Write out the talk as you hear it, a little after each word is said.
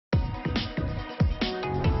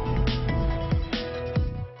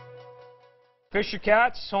Fisher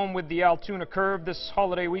Cats home with the Altoona Curve this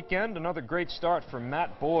holiday weekend. Another great start for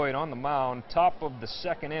Matt Boyd on the mound, top of the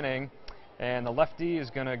second inning. And the lefty is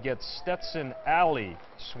going to get Stetson Alley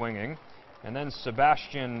swinging. And then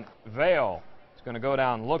Sebastian Vale is going to go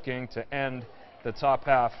down looking to end the top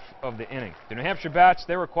half of the inning. The New Hampshire bats,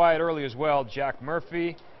 they were quiet early as well. Jack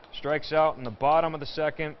Murphy strikes out in the bottom of the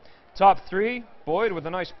second. Top three, Boyd with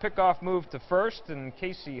a nice pickoff move to first, and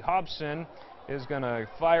Casey Hobson is going to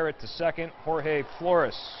fire it to second. Jorge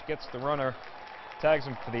Flores gets the runner, tags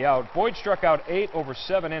him for the out. Boyd struck out 8 over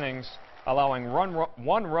 7 innings, allowing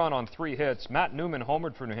one run on 3 hits. Matt Newman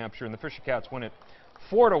homered for New Hampshire, and the Fisher Cats win it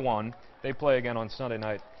 4-1. They play again on Sunday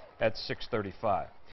night at 6:35.